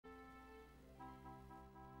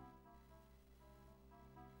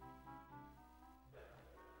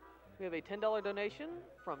We have a $10 donation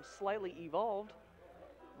from Slightly Evolved.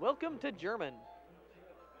 Welcome to German.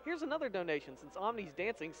 Here's another donation since Omni's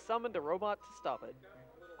dancing summoned a robot to stop it.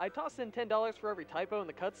 I toss in $10 for every typo in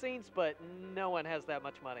the cutscenes, but no one has that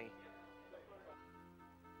much money.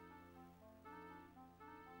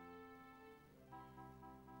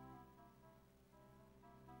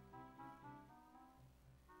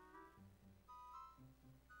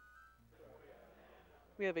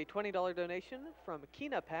 We have a $20 donation from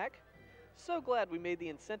Kina Pack. So glad we made the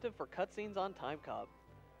incentive for cutscenes on Timecop.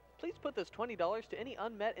 Please put this $20 to any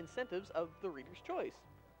unmet incentives of the reader's choice.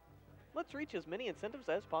 Let's reach as many incentives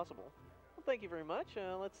as possible. Well, thank you very much.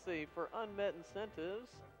 Let's see, for unmet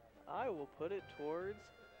incentives, I will put it towards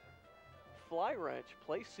Fly Wrench,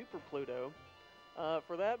 play Super Pluto.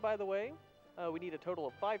 For that, by the way, we need a total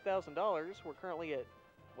of $5,000. We're currently at,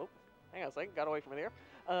 whoop, hang on a second, got away from there.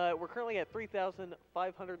 We're currently at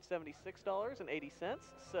 $3,576.80.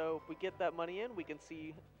 So if we get that money in, we can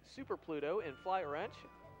see Super Pluto and Fly Wrench.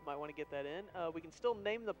 Might want to get that in. We can still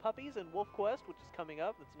name the puppies in Wolf Quest, which is coming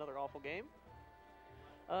up. That's another awful game.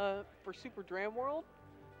 For Super Dram World,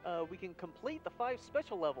 we can complete the 5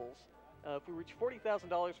 special levels. If we reach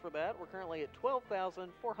 $40,000 for that, we're currently at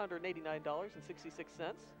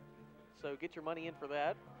 $12,489.66. So get your money in for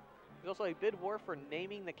that. There's also a bid war for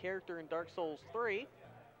naming the character in Dark Souls 3.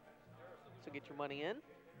 So get your money in.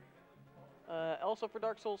 Also for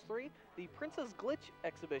Dark Souls 3, the Princess Glitch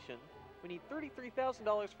exhibition. We need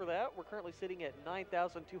 $33,000 for that. We're currently sitting at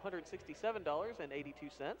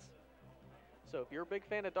 $9,267.82. So if you're a big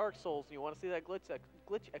fan of Dark Souls and you want to see that glitch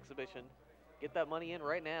exhibition, get that money in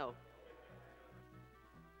right now.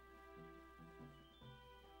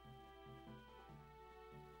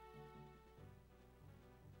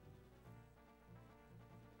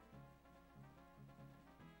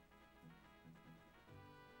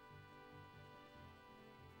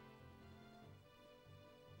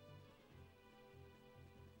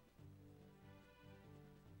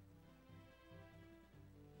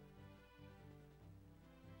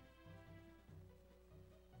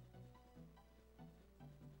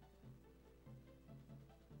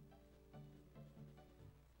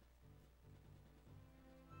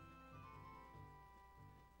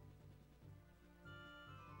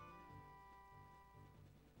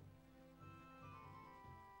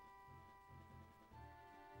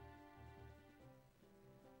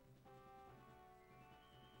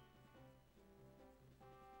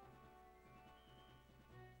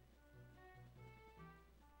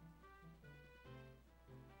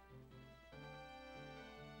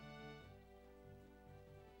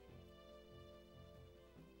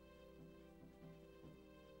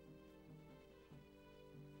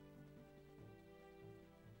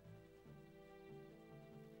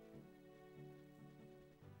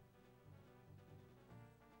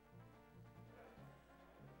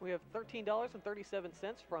 We have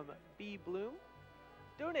 $13.37 from B. Bloom,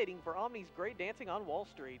 donating for Omni's great dancing on Wall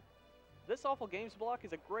Street. This awful games block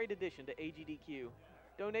is a great addition to AGDQ.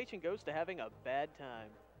 Donation goes to having a bad time.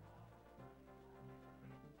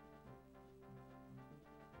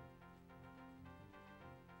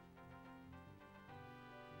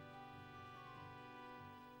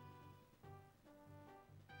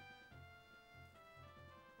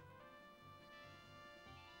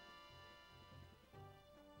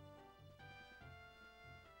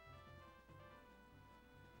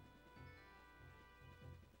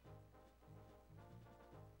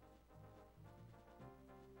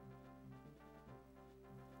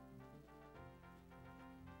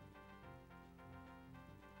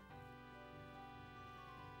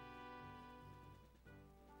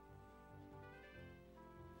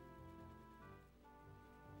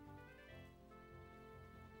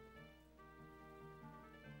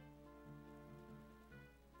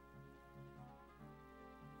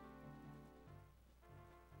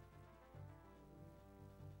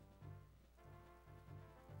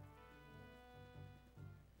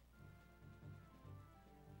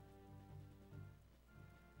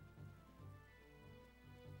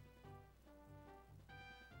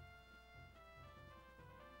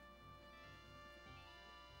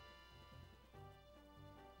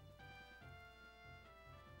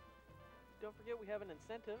 Don't forget we have an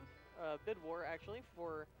incentive, bid war actually,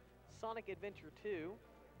 for Sonic Adventure 2,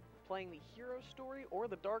 playing the Hero Story or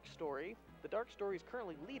the Dark Story. The Dark Story is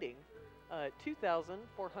currently leading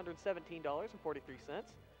 $2,417.43.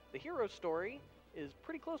 The Hero Story is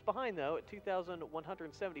pretty close behind though at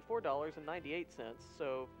 $2,174.98.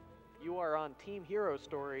 So if you are on Team Hero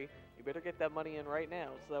Story, you better get that money in right now,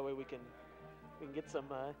 so that way we can get some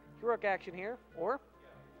heroic action here. Or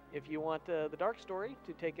if you want the Dark Story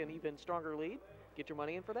to take an even stronger lead, get your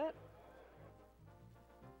money in for that.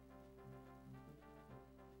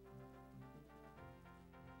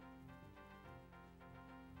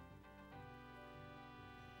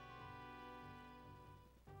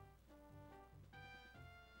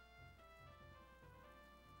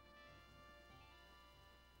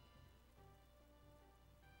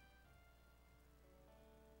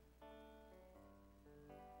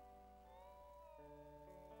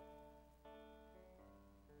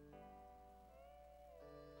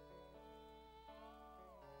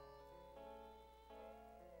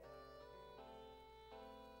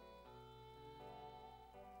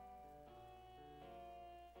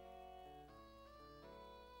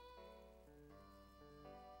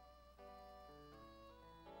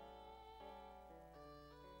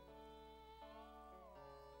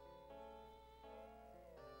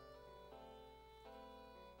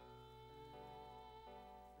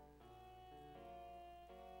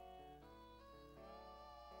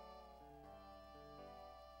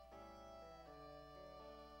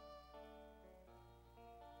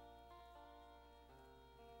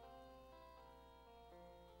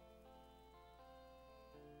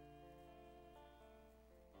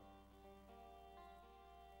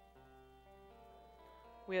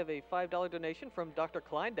 We have a $5 donation from Dr.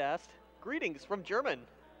 Kleindast. Greetings from German.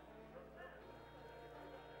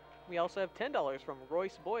 We also have $10 from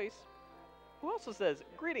Royce Boyce, who also says,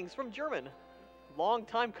 greetings from German.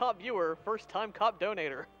 Long-time cop viewer, first-time cop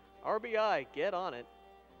donator. RBI, get on it.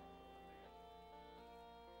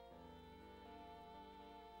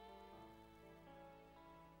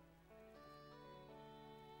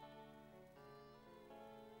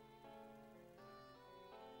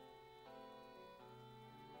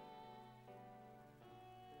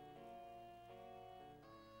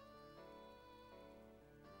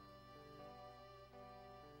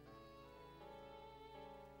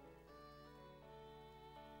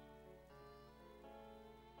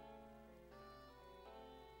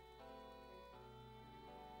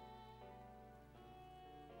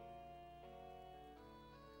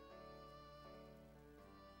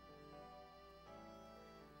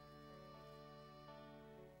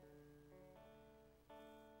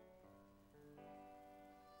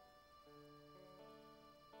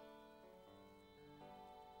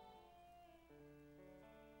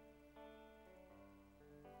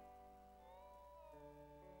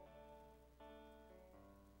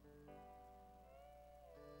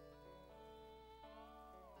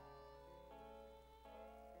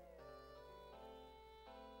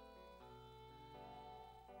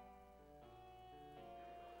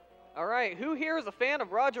 All right, who here is a fan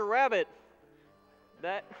of Roger Rabbit?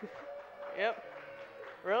 That, yep.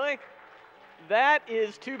 Really? That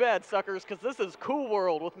is too bad, suckers, because this is Cool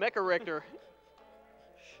World with Mecha Richter.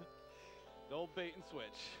 No bait and switch.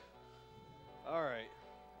 All right.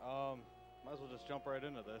 Might as well just jump right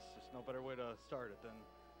into this. There's no better way to start it than...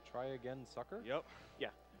 Try again, sucker? Yep. Yeah.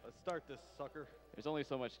 Let's start this, sucker. There's only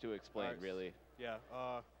so much to explain, All right. really. Yeah.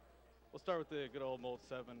 We'll start with the good old Mode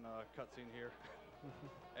 7 cutscene here.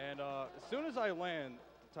 And as soon as I land,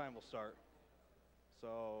 the time will start.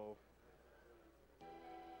 So,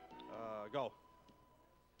 go.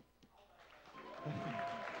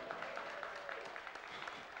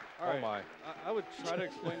 All right. Oh my. I would try to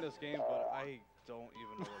explain this game, but I don't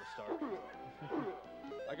even know where to start.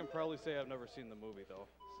 I can probably say I've never seen the movie, though.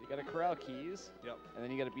 So you got to corral keys. Yep. And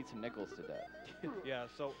then you got to beat some nickels to death. Yeah,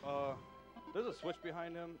 so there's a switch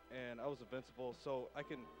behind him, and I was invincible, so I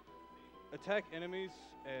can attack enemies,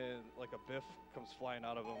 and like a biff comes flying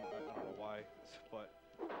out of them. I don't know why, but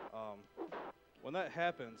when that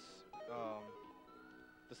happens,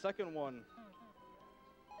 the second one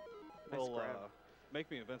will make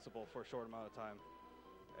me invincible for a short amount of time.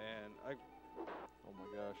 And Oh my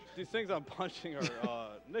gosh. these things I'm punching are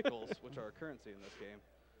nickels, which are a currency in this game.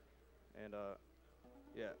 And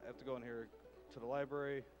yeah, I have to go in here to the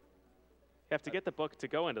library. You have to get the book to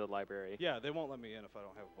go into the library. Yeah, they won't let me in if I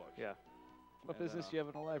don't have a book. Yeah. What And, business do you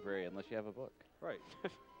have in a library unless you have a book? Right.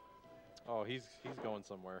 Oh, he's going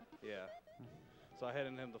somewhere. Yeah. So I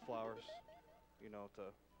handed him the flowers, you know, to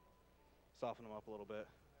soften him up a little bit.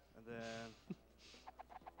 And then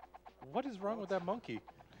What is wrong with that monkey?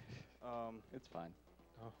 It's fine.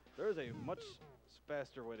 there is a much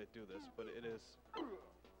faster way to do this, but it is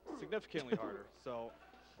significantly harder. So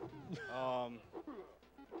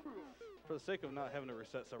for the sake of not having to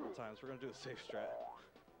reset several times, we're going to do a safe strat.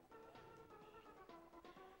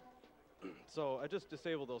 So I just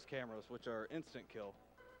disabled those cameras, which are instant kill.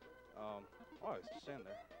 Oh, it's just standing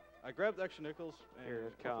there. I grabbed the extra nickels, and Here it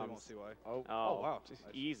hopefully you won't comes. see why. Oh, Oh, wow. Just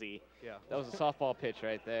Nice. easy. Yeah. that was a softball pitch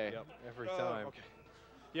right there. Yep. Every time. Okay.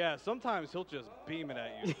 Yeah, sometimes he'll just beam it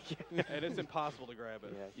at you, and it's impossible to grab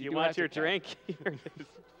it. Yeah. You You do want have to your catch- drink? Here it is.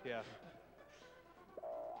 Yeah.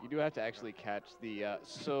 You do have to actually catch the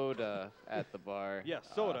soda at the bar. Yeah,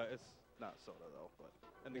 soda. It's not soda, though, but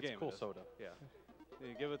in the It's game cool it is. soda. Yeah.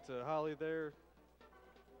 You give it to Holly there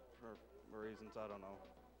for reasons I don't know.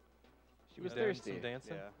 She was And then thirsty. Some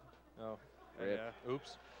dancing? Yeah. Oh, And Rip. yeah.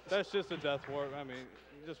 oops. That's just a death warp. I mean,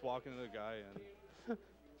 you just walk into the guy and,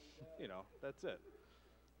 you know, that's it.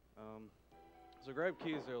 So I grabbed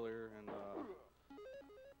keys earlier, and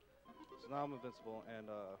so now I'm invincible, and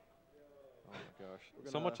Oh my gosh. We're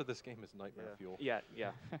So gonna- much of this game is nightmare yeah. fuel. Yeah,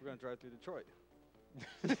 yeah. we're going to drive through Detroit.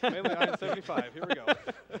 Mainly I-75. Here we go.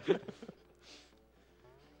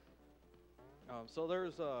 So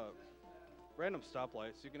there's random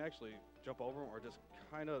stoplights. You can actually jump over them or just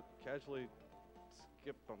kind of casually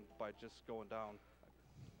skip them by just going down.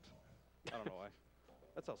 I don't know why.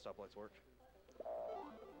 That's how stoplights work.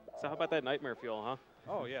 So how about that nightmare fuel, huh?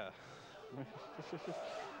 Oh, yeah.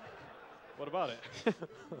 What about it?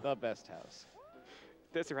 The best house.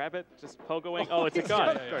 This rabbit just pogoing. Oh, it's a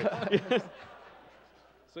gun. Yeah, yeah.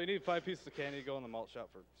 So you need 5 pieces of candy to go in the malt shop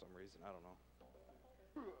for some reason. I don't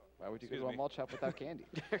know. Why would you Excuse go to a me. malt shop without candy?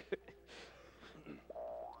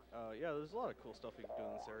 Yeah, there's a lot of cool stuff you can do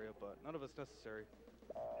in this area, but none of it's necessary,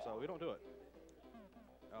 so we don't do it.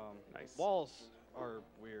 Nice. Walls are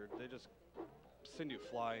weird. They just send you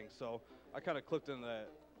flying, so I kind of clicked in that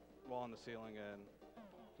wall on the ceiling and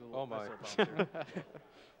do a little Oh my. nice little bouncer.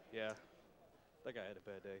 Yeah, that guy had a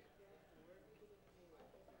bad day.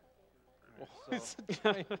 All right, It's a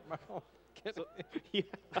giant mouth. Get So- it.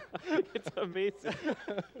 Yeah, it's amazing.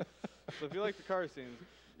 So if you like the car scenes,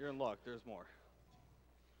 you're in luck. There's more.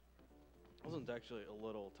 This one's actually a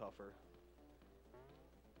little tougher.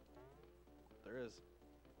 There is,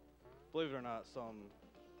 believe it or not, some.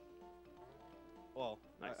 Well,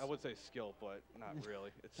 Nice. I would say skill, but not really.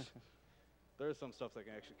 It's there is some stuff that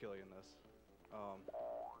can actually kill you in this.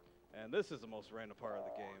 And this is the most random part of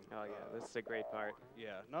the game. Oh yeah, this is a great part.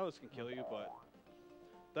 Yeah, none of this can kill you, but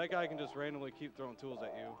that guy can just randomly keep throwing tools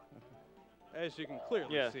at you. As you can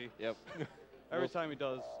clearly Yeah. see. Yep. Every time he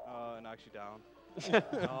does, it knocks you down.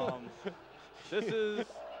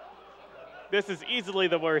 This is easily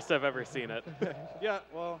the worst I've ever seen it. Yeah,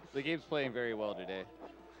 well, The game's playing very well today.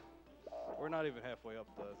 we're not even halfway up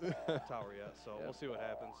the tower yet, so Yep. we'll see what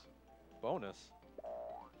happens. Bonus.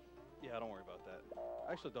 Yeah, don't worry about that.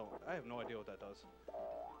 I actually don't. I have no idea what that does.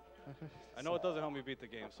 I know it doesn't help me beat the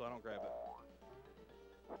game, so I don't grab it.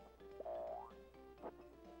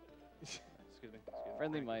 Excuse me.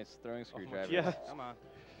 Friendly mice throwing screwdrivers. Yeah. Come on.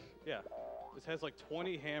 Yeah. This has like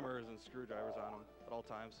 20 hammers and screwdrivers on them at all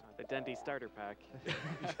times. The Dendy starter pack.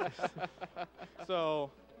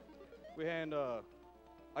 So, we hand,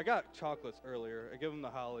 I got chocolates earlier. I give him the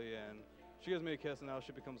holly, and she gives me a kiss, and now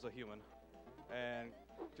she becomes a human. And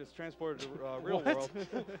just transported to real What? world.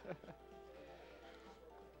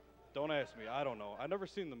 Don't ask me. I don't know. I've never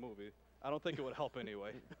seen the movie. I don't think it would help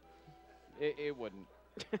anyway. It wouldn't.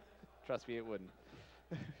 Trust me, it wouldn't.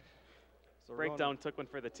 So we're going Breakdown took one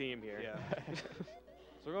for the team here. Yeah.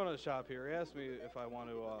 So we're going to the shop here. He asked me if I want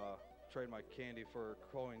to trade my candy for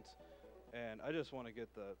coins, and I just want to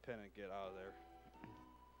get the pen and get out of there.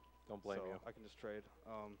 Don't blame so you. I can just trade.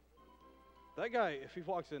 That guy, if he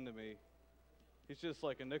walks into me, he's just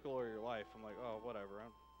like a nickel or your life. I'm like, oh, whatever.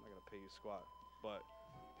 I'm not going to pay you squat. But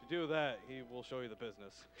if you do that, he will show you the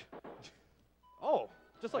business. Oh,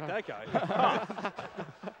 just like that guy.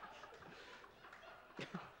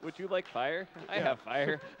 Would you like fire? I Yeah. have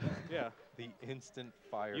fire. Yeah. The instant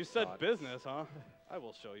fire. You said shot. business, huh? I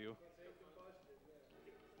will show you.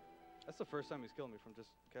 That's the first time he's killed me from just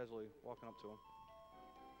casually walking up to him.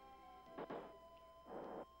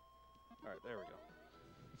 All right, there we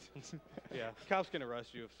go. Yeah, cops can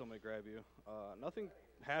arrest you if somebody grab you. Nothing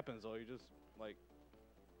happens though. You just like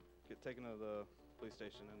get taken to the police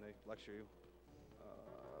station and they lecture you.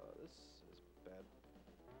 This is bad.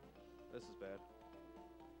 This is bad.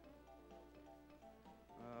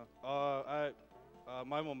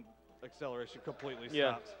 My acceleration completely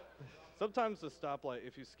Yeah. stops. Sometimes the stoplight,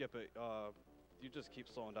 if you skip it, you just keep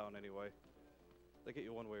slowing down anyway. They get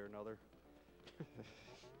you one way or another.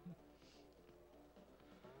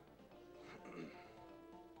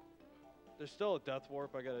 There's still a death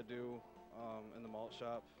warp I gotta do in the malt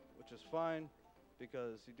shop, which is fine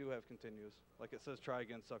because you do have continues. Like it says, try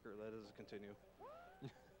again, sucker. That is a continue.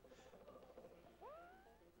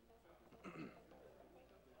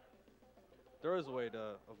 There is a way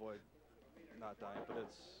to avoid not dying, but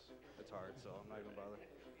it's hard, so I'm not even bothered.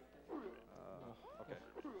 Okay.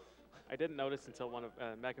 I didn't notice until one of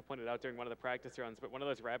Mecha pointed out during one of the practice runs, but one of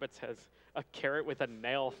those rabbits has a carrot with a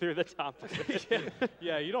nail through the top of it.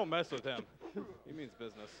 Yeah, you don't mess with him. He means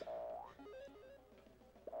business.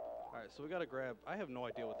 All right, so we gotta grab. I have no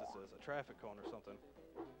idea what this is. A traffic cone or something.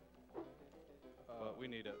 But we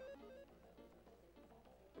need it.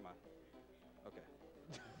 Come on. Okay.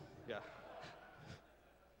 Yeah.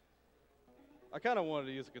 I kind of wanted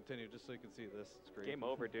to use a continue just so you can see this screen. Game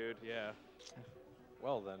over, dude. Yeah.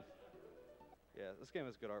 Well then. Yeah, this game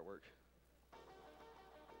has good artwork.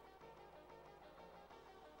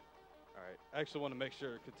 All right. I actually want to make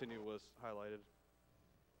sure continue was highlighted.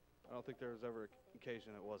 I don't think there was ever an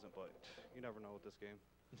occasion it wasn't, but you never know with this game.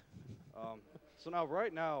 So now,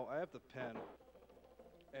 right now, I have the pen,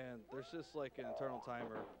 and there's just like an internal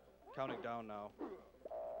timer counting down now.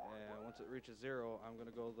 And once it reaches 0, I'm going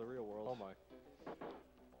to go to the real world. Oh my.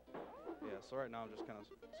 Yeah, so right now I'm just kind of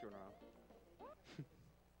screwing around.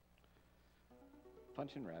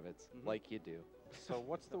 Punching rabbits, Mhm. like you do. So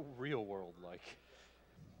what's the real world like?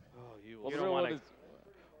 Oh, you Well, will. You the don't real world wanna- is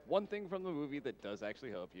one thing from the movie that does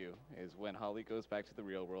actually help you is when Holly goes back to the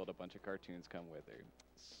real world, a bunch of cartoons come with her.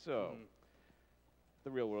 So Mhm.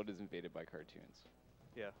 the real world is invaded by cartoons.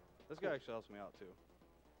 Yeah, this guy actually helps me out too.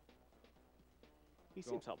 He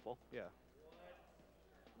Go. seems helpful. Yeah.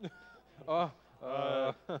 Oh.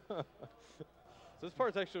 So this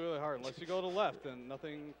part's actually really hard. Unless you go to the left, then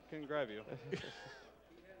nothing can grab you.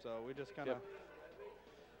 So we just kind of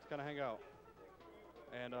hang out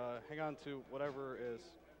and hang on to whatever is.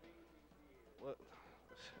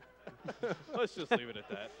 Let's just leave it at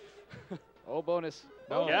that. Oh, bonus.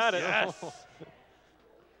 No. Got it. Yes.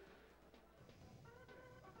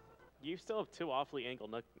 You still have two awfully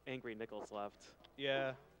angry nickels left.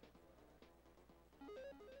 Yeah.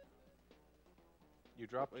 You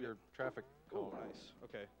dropped Wait. your traffic Oh, cone. nice.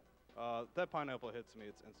 Okay. That pineapple hits me.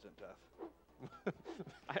 It's instant death.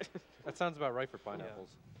 That sounds about right for pineapples.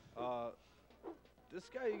 This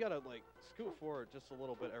guy, you gotta like scoot forward just a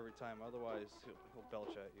little bit every time, otherwise he'll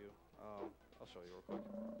belch at you. I'll show you real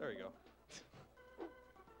quick. There you go.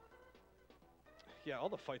 Yeah, all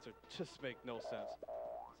the fights are just make no sense.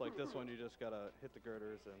 It's like this one, you just gotta hit the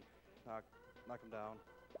girders and knock him down.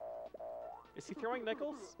 Is he throwing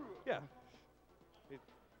nickels? Yeah.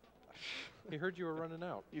 He heard you were running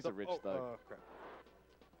out. He's a rich thug. Crap.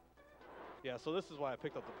 Yeah, so this is why I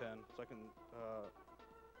picked up the pen, so I can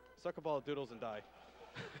suck a ball of doodles and die.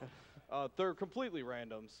 They're completely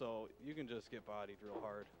random, so you can just get bodied real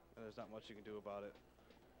hard, and there's not much you can do about it.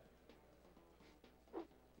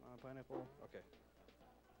 Pineapple? Okay.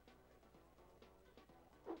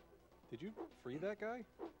 Did you free that guy?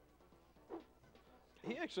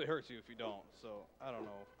 He actually hurts you if you don't, so I don't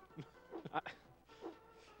know. Alright,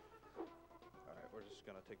 we're just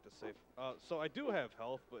gonna take this safe. So I do have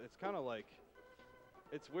health, but it's kind of like,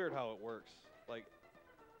 it's weird how it works. Like,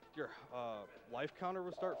 your life counter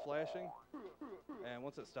will start flashing, and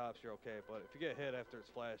once it stops, you're okay. But if you get hit after it's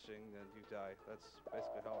flashing, then you die. That's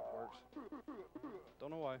basically how it works.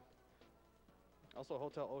 Don't know why. Also,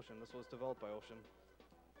 Hotel Ocean. This was developed by Ocean.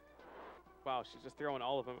 Wow, she's just throwing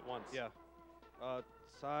all of them at once. Yeah.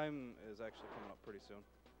 Time is actually coming up pretty soon.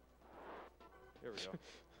 Here we go.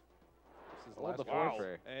 This is the Hold last the one. fort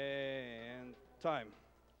for. And time.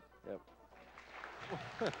 Yep.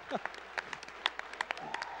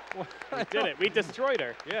 We did it. We destroyed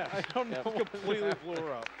her. Yeah. I don't know. Yep. what Completely happened. blew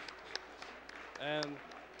her up. And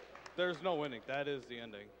there's no winning. That is the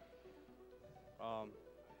ending.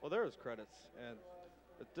 Well, there was credits, and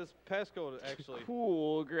this passcode actually.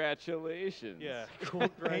 Cool, congratulations. Yeah. Painting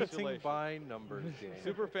Congratulations. by numbers game.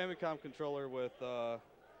 Super Famicom controller with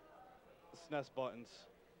SNES buttons.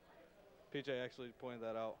 PJ actually pointed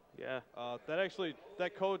that out. Yeah.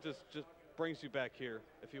 That code just brings you back here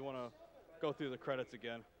if you want to go through the credits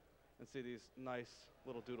again and see these nice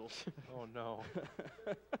little doodles. Oh no.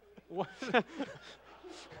 What?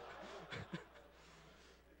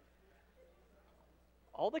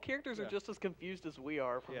 All the characters are Yeah. just as confused as we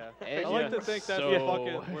are. From Yeah. And I like to you're think that's so- the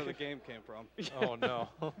bucket where the game came from. Oh no.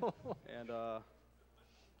 And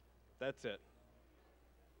that's it.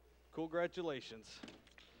 Congratulations.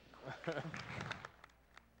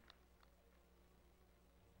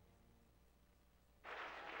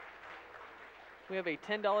 We have a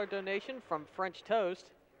 $10 donation from French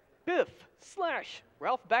Toast. Biff /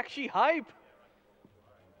 Ralph Bakshi Hype.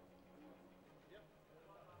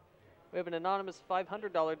 We have an anonymous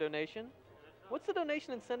 $500 donation. What's the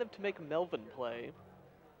donation incentive to make Melvin play?